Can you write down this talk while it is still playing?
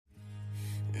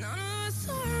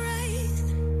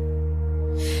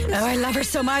Oh, I love her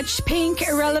so much. Pink,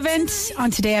 Irrelevant on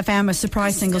Today FM, a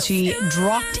surprise single she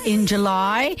dropped in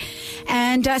July.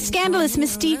 And Scandalous,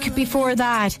 Mystique before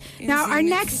that. Now, our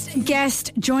next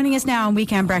guest joining us now on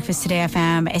Weekend Breakfast Today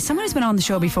FM is someone who's been on the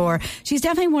show before. She's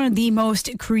definitely one of the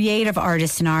most creative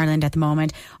artists in Ireland at the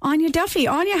moment. Anya Duffy.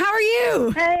 Anya, how are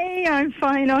you? Hey, I'm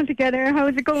fine altogether.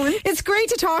 How's it going? It's great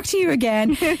to talk to you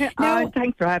again. Now,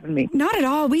 thanks for having me. Not at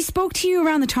all. We spoke to you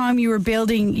around the time you were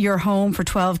building your home for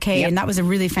 12K, and that was a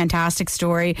really fantastic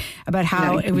story about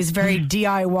how it was very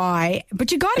DIY,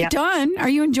 but you got it done. Are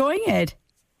you enjoying it?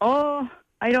 Oh,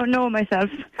 I don't know myself.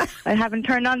 I haven't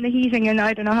turned on the heating in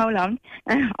I don't know how long.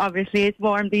 Obviously, it's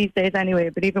warm these days anyway,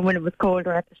 but even when it was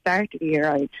colder at the start of the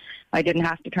year, I didn't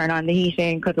have to turn on the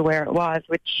heating because of where it was,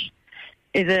 which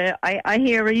is I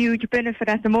hear a huge benefit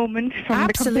at the moment from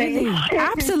the complaints.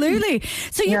 Absolutely.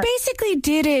 So you basically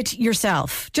did it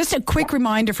yourself. Just a quick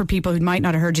reminder for people who might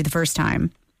not have heard you the first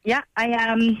time. Yeah,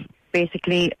 I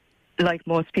basically, like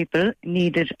most people,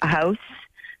 needed a house.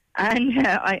 And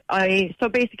so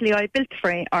basically I built the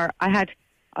frame, or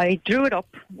I drew it up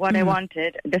what I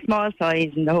wanted, the small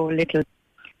size and the whole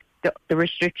the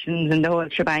restrictions and the whole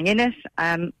shebang in it.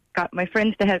 Got my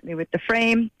friends to help me with the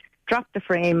frame, dropped the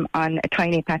frame on a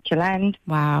tiny patch of land.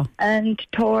 Wow. And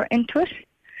tore into it.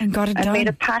 And got it done. And made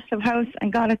a passive house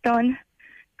and got it done.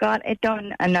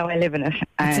 And now I live in it.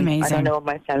 That's amazing. I don't know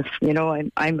myself,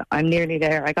 I'm nearly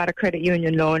there. I got a credit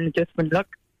union loan, just went, look,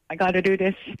 I got to do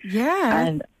this. Yeah.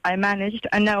 And I managed,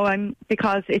 and now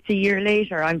because it's a year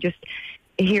later, I'm just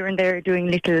here and there doing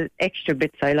little extra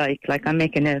bits I like I'm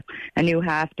making a new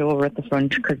half door at the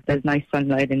front because there's nice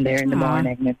sunlight in there in the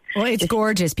morning. Well, it's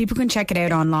gorgeous. People can check it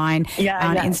out online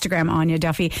on Instagram, Anya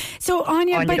Duffy. So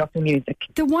Anya Duffy Music.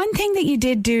 The one thing that you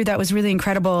did do that was really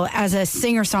incredible as a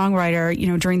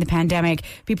singer-songwriter, during the pandemic,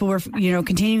 people were,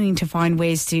 continuing to find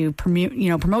ways to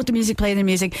promote the music, play the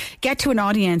music, get to an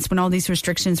audience when all these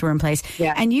restrictions were in place.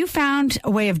 Yeah. And you found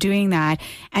a way of doing that.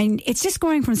 And it's just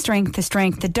going from strength to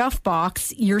strength. The Duff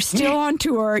Box, you're still on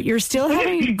tour. You're still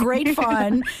having great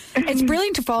fun. It's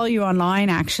brilliant to follow you online,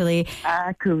 actually.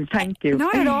 Cool. Thank you.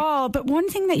 Not at all. But one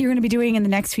thing that you're going to be doing in the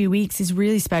next few weeks is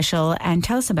really special. And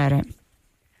tell us about it.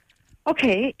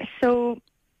 Okay. So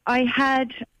I have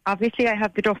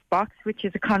the Duff Box, which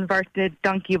is a converted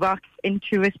donkey box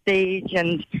into a stage.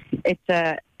 And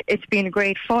it's been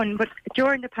great fun. But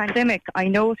during the pandemic, I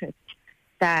noticed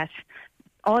that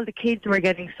all the kids were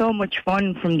getting so much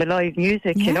fun from the live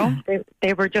music,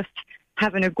 They were just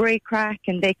having a great crack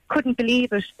and they couldn't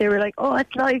believe it. They were like, oh,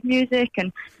 it's live music.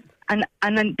 And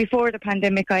then before the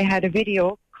pandemic, I had a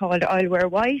video called I'll Wear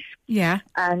White. Yeah.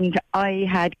 And I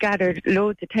had gathered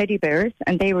loads of teddy bears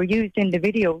and they were used in the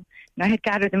video. And I had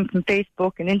gathered them from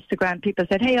Facebook and Instagram. People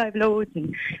said, hey, I have loads.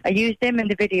 And I used them in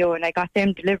the video and I got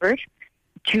them delivered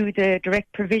to the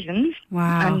direct provisions.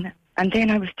 Wow. And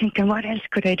then I was thinking, what else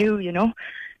could I do, And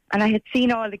I had seen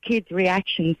all the kids'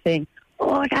 reactions saying,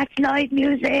 oh, that's live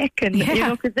music. And,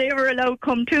 because they were allowed to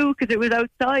come too because it was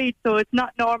outside. So it's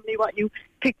not normally what you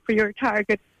pick for your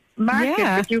target market.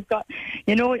 Yeah. But you've got,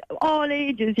 all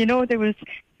ages. There was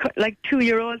like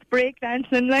 2-year-olds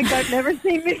breakdancing like I've never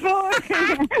seen before.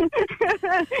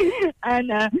 And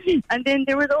then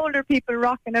there was older people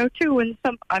rocking out too. And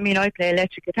I play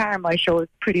electric guitar. My show is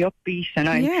pretty upbeat and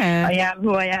I am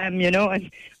who I am,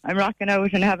 and I'm rocking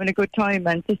out and having a good time.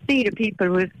 And to see the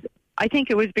people I think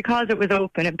it was because it was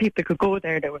open and people could go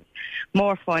there was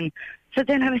more fun. So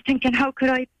then I was thinking, how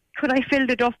could I fill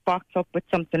the Duff Box up with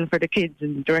something for the kids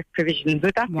and direct provisions?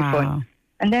 Would that be fun?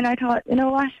 And then I thought, you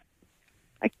know what?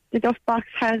 The Duff Box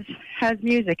has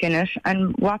music in it,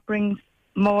 and what brings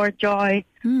more joy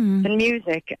than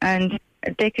music? And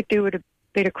they could do it a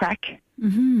bit of crack.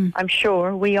 Mm-hmm. I'm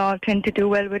sure we all tend to do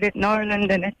well with it in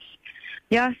Ireland, and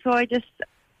so I just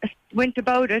went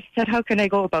about it, said, how can I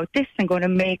go about this? I'm going to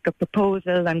make a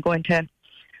proposal. I'm going to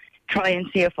try and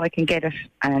see if I can get it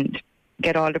and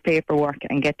get all the paperwork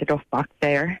and get the Duff Box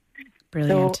there.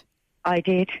 Brilliant. So I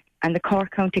did. And the Cork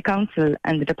County Council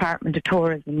and the Department of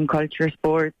Tourism, Culture,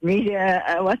 Sport, Media,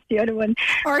 what's the other one?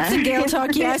 Arts and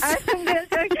Gaeltacht, yes. Arts and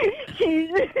Gaeltacht.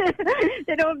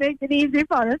 They don't make it easy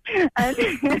for us. And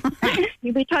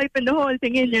you'll be typing the whole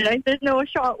thing in. You're like, there's no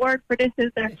short word for this,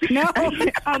 is there? No.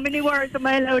 How many words am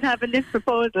I allowed having this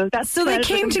proposal? So they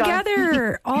came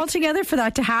together, all together for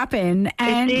that to happen.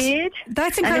 And it did.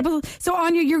 That's incredible. So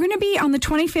Anya, you're going to be on the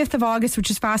 25th of August, which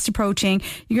is fast approaching.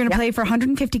 You're going to play for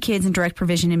 150 kids in direct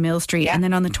provision in Mill Street. And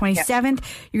then on the 27th,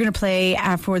 you're going to play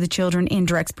for the children in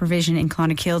Direct Provision in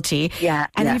Clonakilty.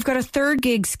 And then you've got a third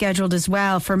gig scheduled as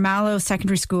well for Mallow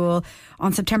Secondary School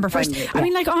on September 1st. I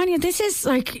mean, like, Anya, this is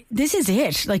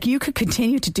it. Like, you could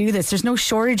continue to do this. There's no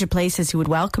shortage of places who would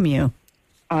welcome you.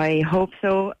 I hope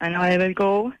so, and I will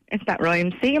go if that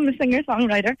rhymes. See, I'm a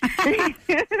singer-songwriter.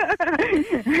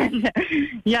 And,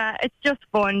 it's just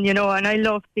fun, you know, and I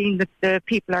love seeing that the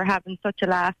people are having such a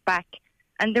laugh back.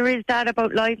 And there is that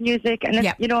about live music,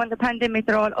 and you know, in the pandemic,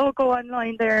 they're all, go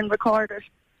online there and record it.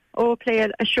 Play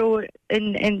a show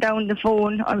in down the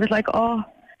phone. I was like,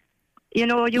 you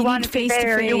know, you want to be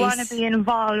there, you want to be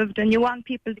involved, and you want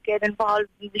people to get involved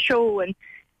in the show, and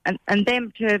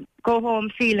them to go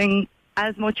home feeling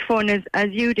as much fun as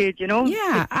you did, you know?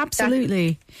 Yeah,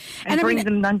 absolutely. And bring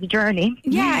them on the journey.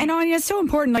 Yeah, and Anya, it's so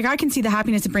important. Like, I can see the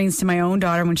happiness it brings to my own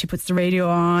daughter when she puts the radio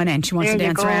on and she wants to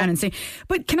dance around and sing.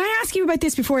 But can I ask you about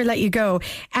this before I let you go?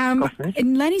 And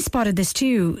Lenny spotted this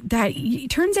too, that it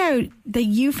turns out that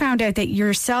you found out that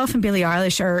yourself and Billie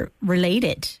Eilish are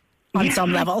related on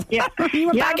some level. You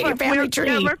were back in your family tree.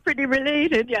 Yeah, we're pretty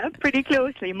related, pretty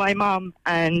closely. My mom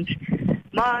and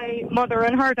my mother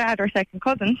and her dad are second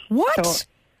cousins. What? So,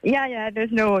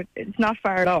 it's not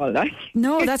far at all. Like.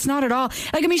 No, that's not at all.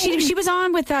 Like, I mean, she was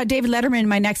on with David Letterman,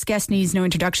 my next guest needs no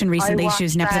introduction recently. She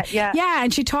was an episode.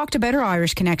 And she talked about her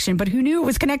Irish connection, but who knew it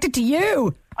was connected to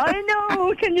you? I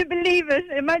know, can you believe it?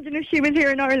 Imagine if she was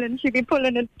here in Ireland, she'd be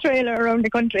pulling a trailer around the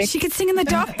country. She could sing in the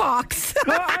Duff Box.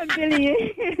 Go on,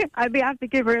 Billy. I'd have to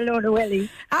give her a load of wellies.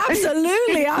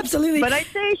 Absolutely. But I'd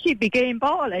say she'd be game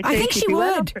ball. I think she would.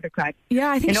 Well up for the crack.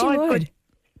 Yeah, I think she would.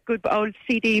 Good old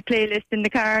CD playlist in the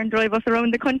car and drive us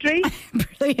around the country.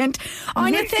 Brilliant.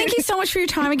 Anya, thank you so much for your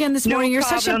time again this morning. You're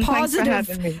such a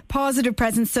positive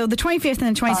presence. So the 25th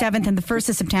and the 27th and the 1st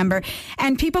of September.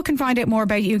 And people can find out more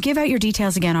about you. Give out your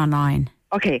details again online.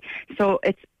 Okay, so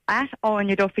it's at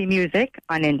Anya Duffy Music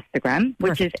on Instagram,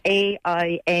 which is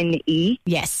AINE.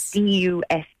 Yes.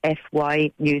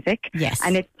 DUSFY Music. Yes.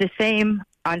 And it's the same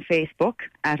on Facebook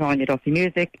at Anya Duffy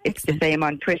Music. It's the same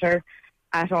on Twitter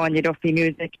at Anya Duffy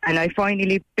Music. And I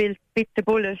finally bit the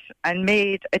bullet and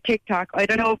made a TikTok. I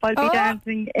don't know if I'll be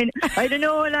dancing in. I don't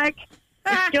know, like,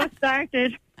 it's just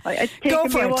started. It's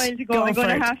taken me a while to go. I'm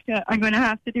going to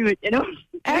have to do it, you know.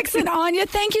 Excellent, Anya.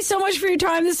 Thank you so much for your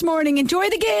time this morning. Enjoy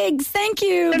the gigs. Thank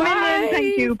you. Bye.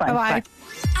 Thank you. Bye.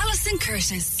 Alison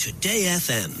Curtis. Today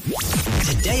FM.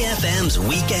 Today FM's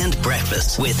Weekend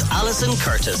Breakfast with Alison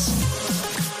Curtis.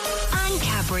 Anne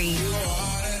Capri.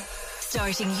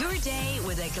 Starting your day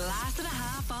with a glass and a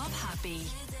half of happy.